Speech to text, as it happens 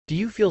Do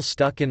you feel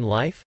stuck in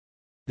life?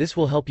 This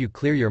will help you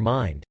clear your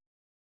mind.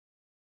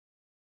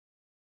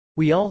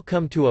 We all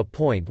come to a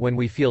point when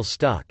we feel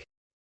stuck.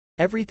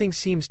 Everything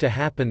seems to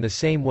happen the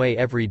same way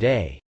every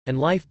day, and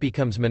life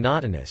becomes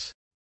monotonous.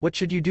 What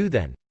should you do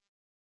then?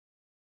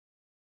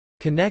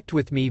 Connect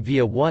with me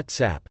via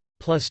WhatsApp,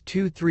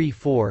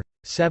 +234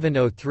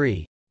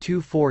 703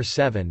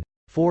 247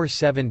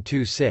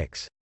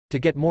 4726, to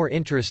get more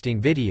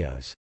interesting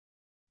videos.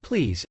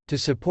 Please, to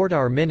support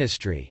our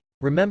ministry,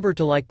 remember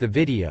to like the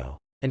video,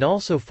 and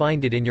also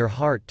find it in your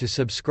heart to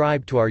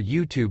subscribe to our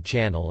YouTube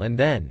channel and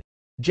then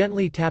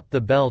gently tap the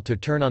bell to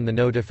turn on the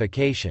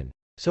notification,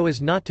 so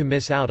as not to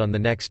miss out on the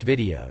next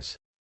videos.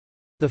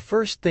 The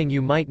first thing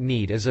you might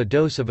need is a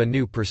dose of a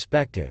new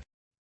perspective.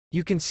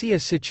 You can see a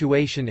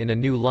situation in a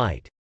new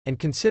light, and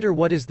consider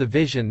what is the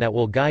vision that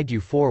will guide you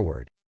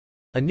forward.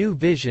 A new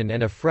vision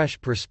and a fresh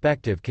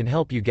perspective can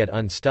help you get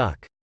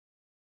unstuck.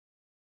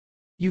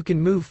 You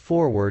can move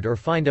forward or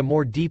find a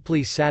more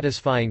deeply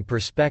satisfying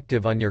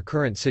perspective on your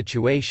current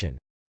situation.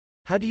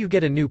 How do you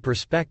get a new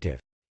perspective?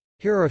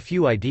 Here are a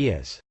few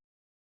ideas.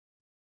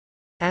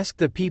 Ask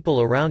the people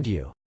around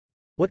you.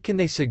 What can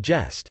they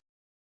suggest?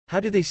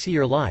 How do they see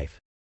your life?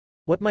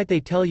 What might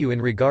they tell you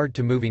in regard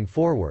to moving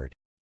forward?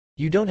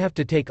 You don't have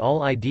to take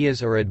all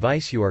ideas or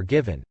advice you are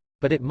given,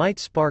 but it might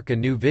spark a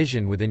new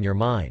vision within your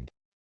mind.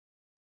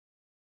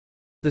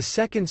 The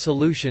second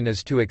solution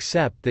is to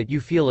accept that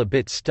you feel a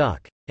bit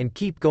stuck, and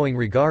keep going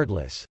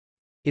regardless.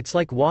 It's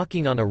like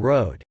walking on a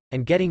road,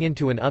 and getting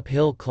into an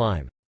uphill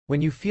climb,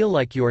 when you feel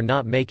like you are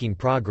not making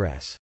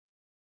progress.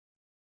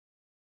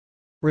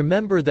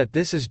 Remember that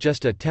this is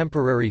just a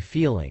temporary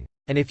feeling,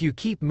 and if you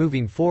keep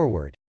moving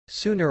forward,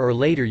 sooner or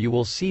later you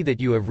will see that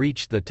you have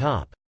reached the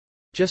top.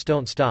 Just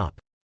don't stop.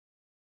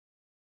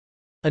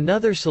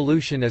 Another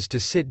solution is to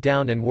sit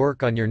down and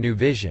work on your new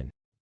vision.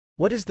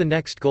 What is the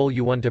next goal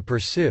you want to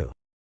pursue?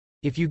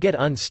 If you get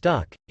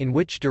unstuck, in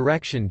which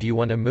direction do you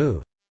want to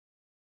move?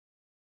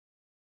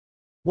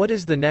 What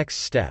is the next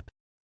step?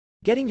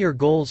 Getting your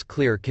goals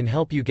clear can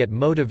help you get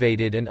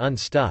motivated and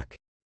unstuck.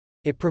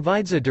 It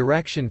provides a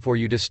direction for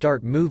you to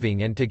start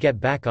moving and to get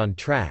back on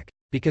track,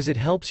 because it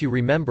helps you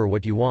remember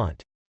what you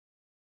want.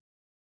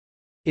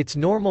 It's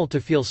normal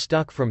to feel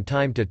stuck from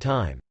time to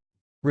time.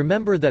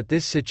 Remember that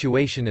this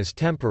situation is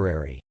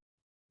temporary.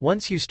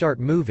 Once you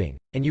start moving,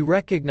 and you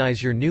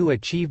recognize your new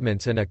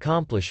achievements and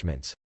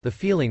accomplishments, the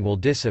feeling will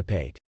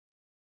dissipate.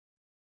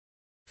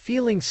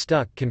 Feeling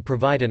stuck can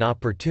provide an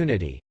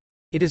opportunity.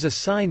 It is a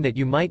sign that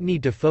you might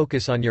need to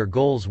focus on your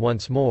goals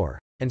once more,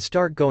 and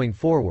start going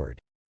forward.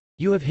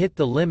 You have hit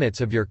the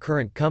limits of your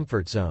current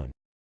comfort zone.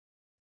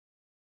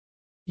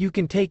 You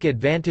can take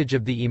advantage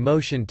of the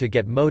emotion to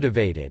get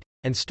motivated,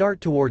 and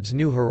start towards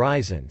new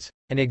horizons,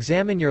 and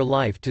examine your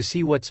life to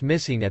see what's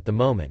missing at the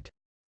moment.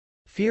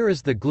 Fear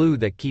is the glue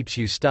that keeps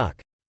you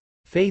stuck.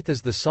 Faith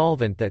is the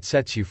solvent that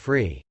sets you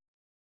free.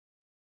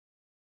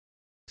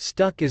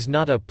 Stuck is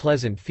not a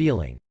pleasant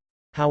feeling.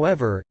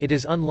 However, it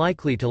is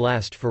unlikely to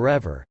last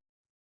forever.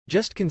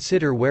 Just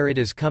consider where it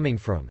is coming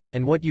from,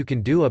 and what you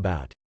can do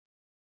about